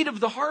making light of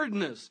the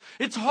hardness.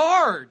 It's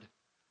hard.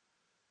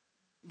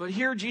 But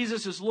here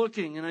Jesus is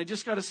looking, and I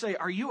just got to say,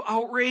 are you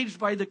outraged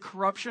by the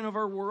corruption of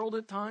our world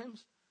at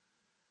times?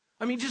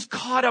 I mean, just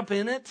caught up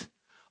in it?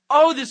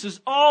 Oh, this is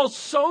all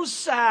so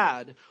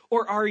sad.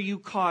 Or are you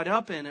caught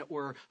up in it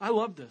where, I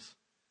love this.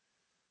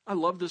 I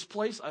love this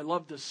place. I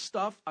love this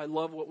stuff. I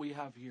love what we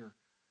have here.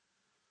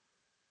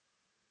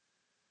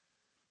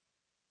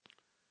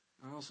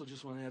 I also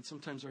just want to add,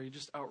 sometimes are you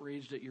just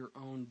outraged at your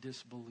own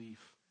disbelief?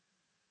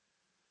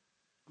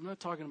 I'm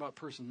not talking about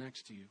the person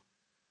next to you.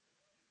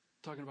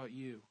 I'm talking about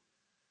you.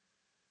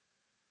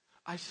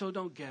 I so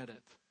don't get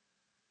it.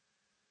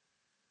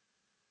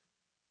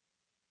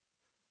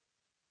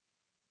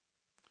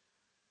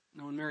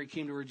 Now, when Mary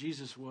came to where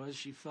Jesus was,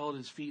 she fell at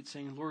his feet,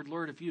 saying, Lord,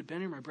 Lord, if you had been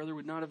here, my brother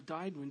would not have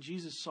died. When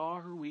Jesus saw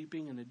her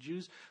weeping, and the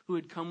Jews who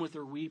had come with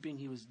her weeping,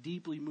 he was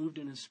deeply moved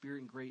in his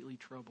spirit and greatly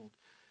troubled.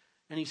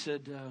 And he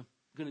said, I'm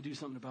going to do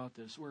something about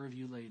this. Where have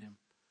you laid him?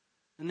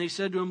 And they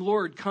said to him,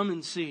 Lord, come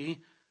and see.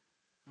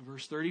 In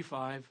verse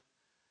 35,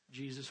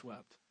 Jesus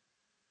wept.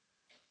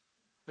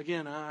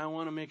 Again, I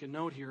want to make a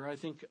note here. I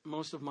think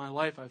most of my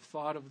life I've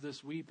thought of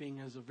this weeping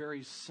as a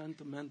very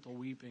sentimental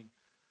weeping.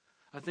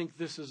 I think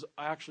this is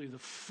actually the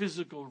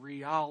physical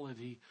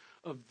reality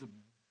of the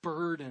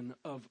burden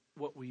of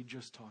what we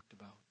just talked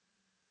about.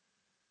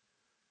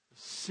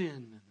 The sin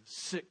and the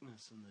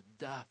sickness and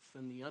the death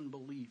and the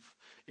unbelief.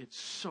 It's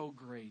so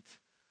great.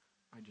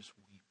 I just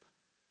weep.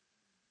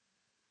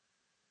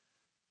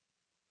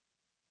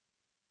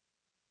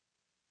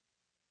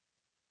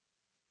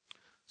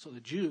 So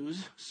the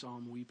Jews saw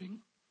him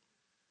weeping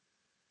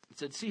and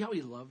said, see how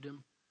he loved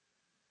him?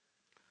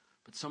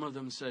 But some of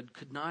them said,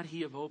 could not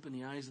he have opened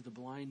the eyes of the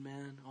blind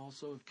man,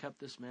 also have kept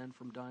this man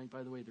from dying?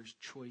 By the way, there's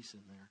choice in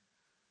there.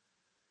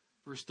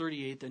 Verse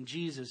 38, then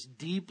Jesus,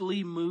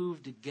 deeply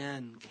moved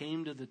again,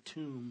 came to the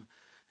tomb,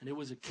 and it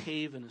was a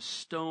cave, and a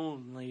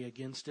stone lay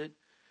against it.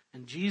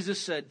 And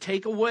Jesus said,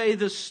 take away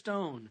this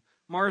stone.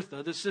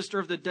 Martha, the sister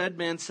of the dead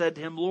man, said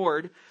to him,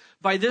 Lord,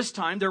 by this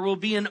time there will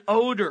be an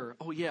odor.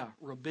 Oh yeah,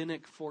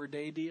 rabbinic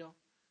 4-day deal,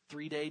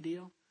 3-day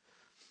deal.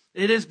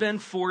 It has been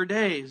 4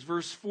 days.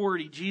 Verse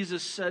 40,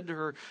 Jesus said to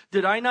her,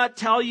 did I not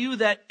tell you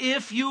that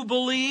if you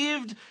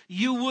believed,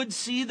 you would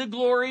see the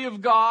glory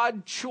of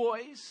God?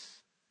 Choice.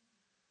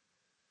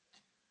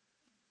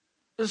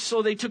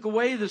 So they took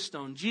away the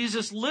stone.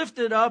 Jesus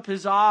lifted up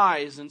his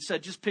eyes and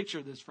said, just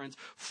picture this, friends.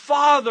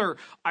 Father,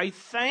 I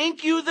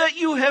thank you that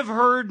you have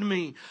heard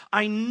me.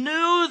 I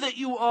knew that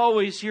you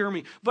always hear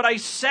me, but I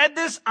said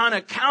this on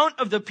account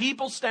of the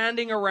people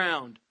standing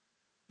around.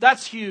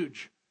 That's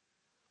huge.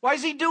 Why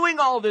is he doing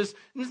all this?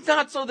 It's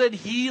not so that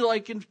he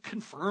can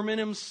confirm in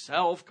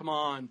himself. Come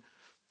on.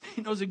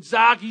 He knows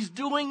exactly. He's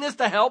doing this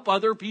to help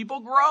other people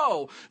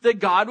grow. That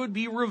God would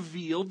be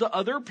revealed to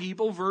other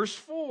people. Verse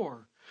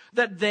 4.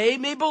 That they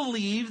may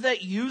believe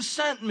that you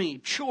sent me.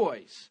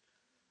 Choice.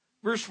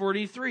 Verse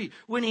 43.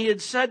 When he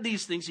had said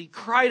these things, he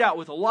cried out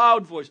with a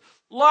loud voice,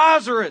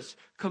 Lazarus,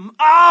 come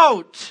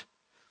out!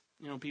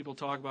 You know, people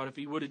talk about if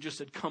he would have just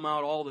said come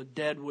out, all the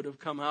dead would have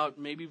come out.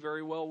 Maybe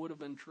very well would have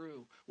been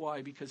true.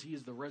 Why? Because he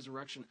is the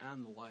resurrection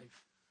and the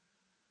life.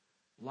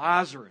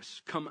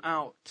 Lazarus, come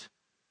out.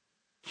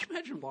 Can you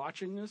imagine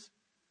watching this?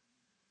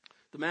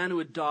 The man who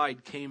had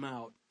died came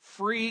out,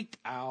 freaked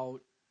out.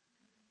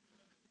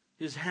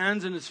 His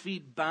hands and his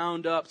feet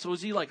bound up. So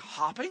is he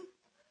hopping?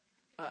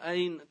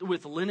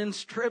 With linen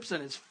strips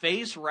and his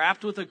face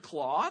wrapped with a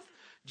cloth?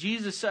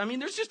 Jesus said,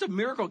 there's just a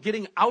miracle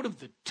getting out of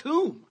the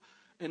tomb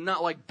and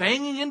not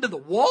banging into the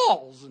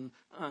walls. And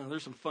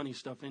there's some funny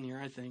stuff in here,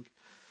 I think.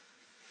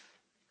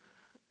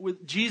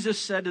 Jesus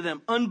said to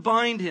them,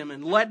 unbind him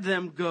and let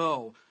them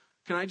go.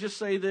 Can I just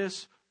say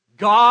this?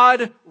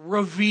 God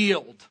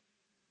revealed.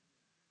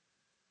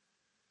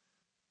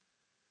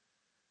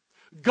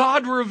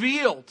 God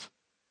revealed.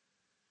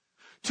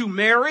 To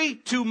Mary,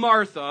 to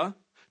Martha,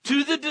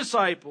 to the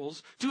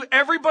disciples, to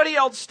everybody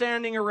else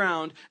standing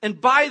around, and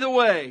by the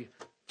way,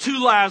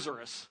 to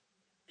Lazarus.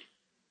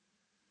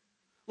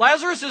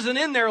 Lazarus isn't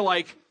in there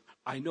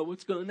I know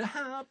what's going to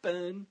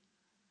happen.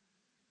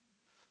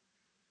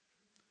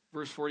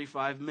 Verse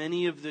 45,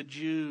 many of the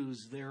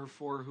Jews,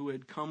 therefore, who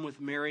had come with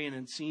Mary and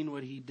had seen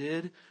what he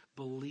did,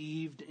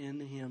 believed in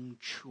him.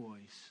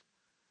 Choice.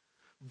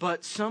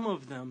 But some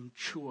of them,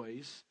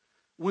 choice,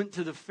 went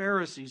to the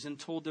Pharisees and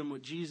told them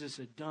what Jesus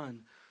had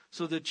done.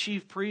 So the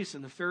chief priests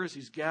and the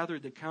Pharisees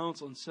gathered the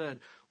council and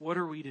said, "What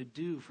are we to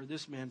do? For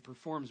this man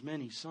performs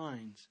many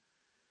signs.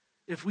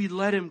 If we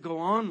let him go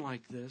on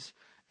like this,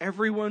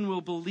 everyone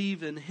will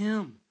believe in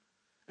him.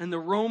 And the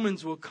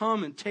Romans will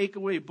come and take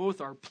away both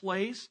our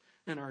place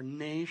and our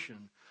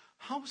nation."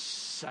 How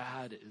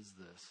sad is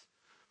this?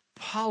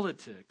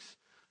 Politics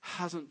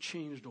hasn't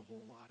changed a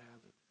whole lot,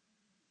 has it?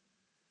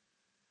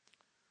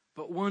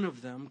 But one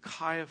of them,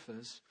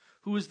 Caiaphas,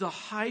 who was the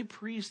high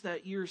priest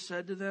that year,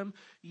 said to them,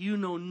 "You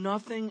know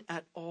nothing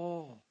at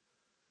all.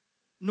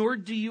 Nor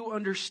do you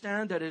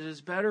understand that it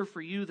is better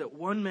for you that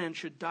one man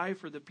should die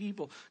for the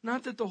people,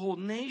 not that the whole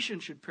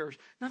nation should perish."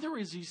 In other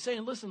words, he's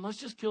saying, listen, let's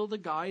just kill the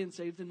guy and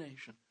save the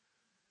nation.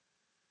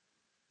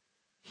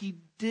 He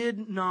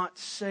did not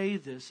say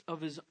this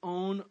of his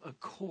own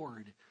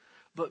accord.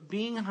 But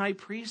being high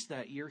priest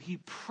that year, he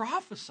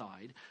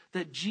prophesied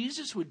that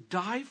Jesus would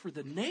die for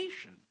the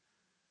nation.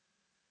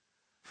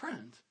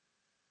 Friends,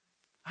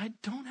 I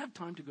don't have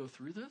time to go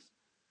through this.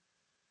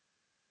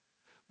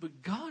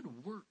 But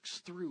God works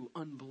through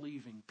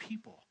unbelieving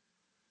people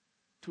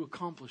to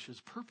accomplish his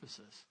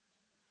purposes.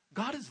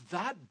 God is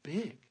that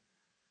big.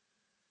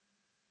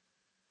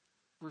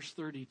 Verse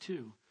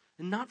 32.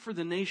 "And not for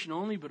the nation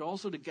only, but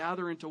also to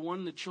gather into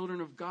one the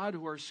children of God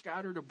who are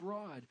scattered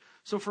abroad."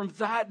 So from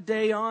that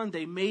day on,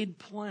 they made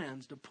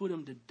plans to put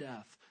him to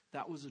death.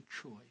 That was a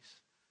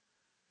choice.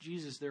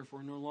 Jesus,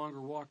 therefore, no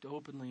longer walked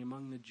openly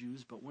among the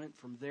Jews, but went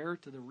from there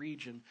to the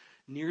region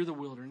near the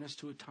wilderness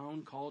to a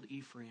town called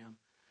Ephraim.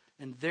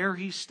 And there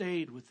he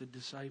stayed with the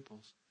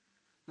disciples.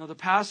 Now the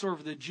Passover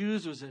of the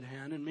Jews was at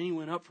hand, and many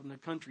went up from the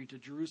country to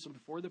Jerusalem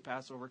before the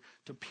Passover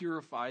to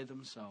purify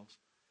themselves.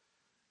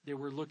 They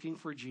were looking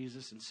for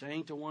Jesus and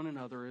saying to one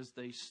another as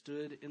they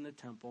stood in the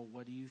temple,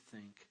 "What do you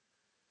think?"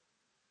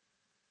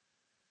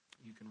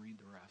 You can read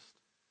the rest.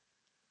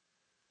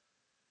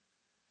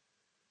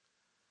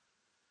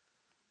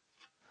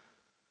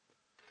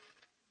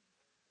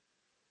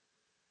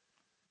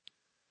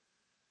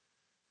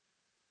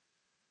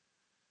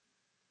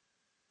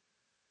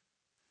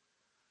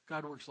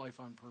 God works life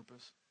on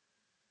purpose.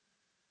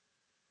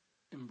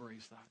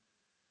 Embrace that.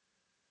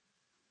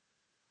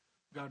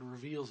 God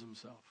reveals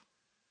himself.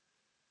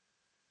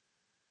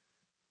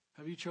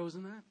 Have you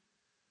chosen that?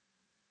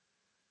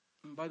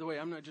 And by the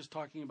way, I'm not just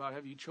talking about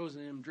have you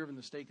chosen him, driven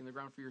the stake in the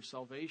ground for your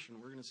salvation.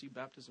 We're going to see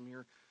baptism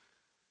here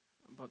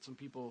about some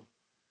people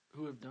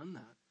who have done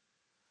that.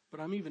 But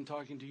I'm even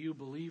talking to you,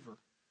 believer,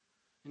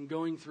 in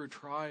going through a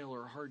trial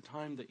or a hard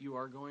time that you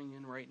are going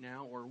in right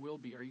now or will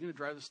be. Are you going to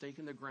drive the stake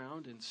in the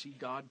ground and see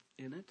God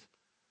in it?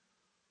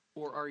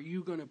 Or are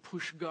you going to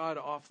push God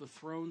off the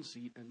throne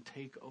seat and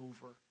take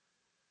over?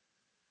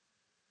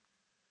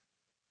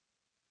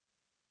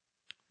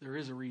 There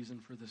is a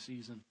reason for the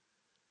season,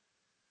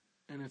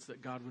 and it's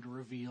that God would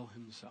reveal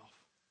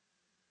himself.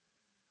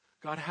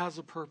 God has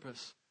a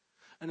purpose,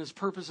 and his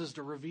purpose is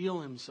to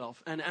reveal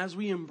himself. And as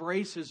we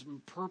embrace his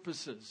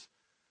purposes,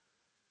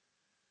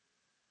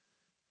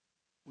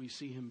 we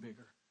see him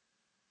bigger.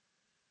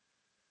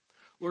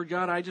 Lord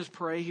God, I just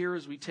pray here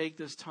as we take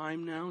this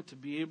time now to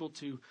be able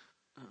to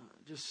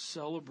just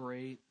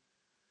celebrate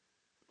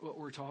what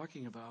we're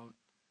talking about.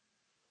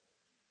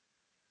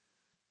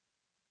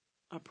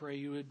 I pray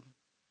you would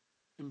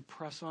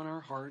impress on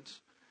our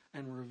hearts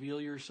and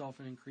reveal yourself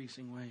in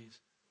increasing ways.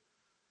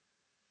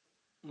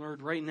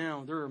 Lord, right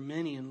now, there are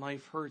many in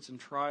life hurts and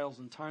trials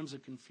and times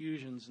of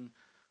confusions, and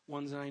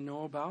ones that I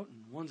know about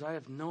and ones I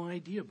have no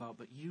idea about,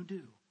 but you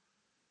do.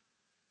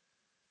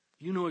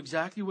 You know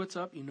exactly what's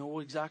up, you know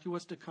exactly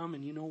what's to come,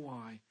 and you know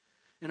why.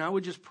 And I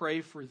would just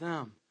pray for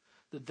them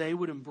that they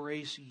would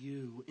embrace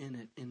you in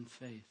it in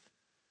faith.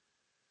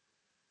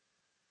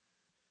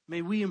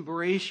 May we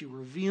embrace you,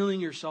 revealing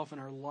yourself in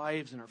our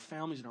lives, in our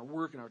families, in our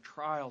work, in our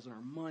trials, in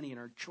our money, in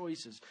our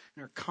choices,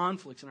 in our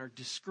conflicts, in our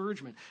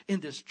discouragement, in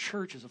this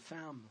church as a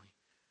family.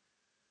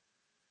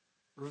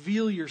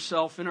 Reveal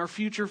yourself in our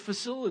future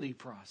facility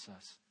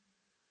process.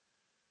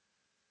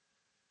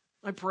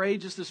 I pray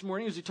just this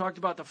morning as we talked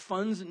about the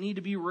funds that need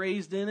to be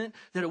raised in it,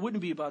 that it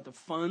wouldn't be about the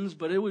funds,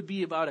 but it would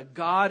be about a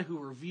God who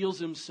reveals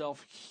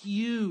himself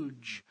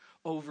huge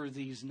over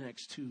these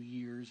next 2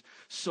 years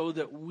so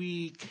that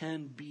we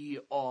can be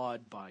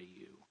awed by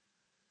you.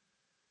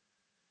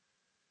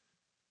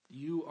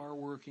 You are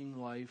working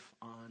life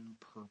on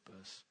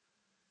purpose.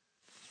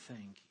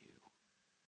 Thank you.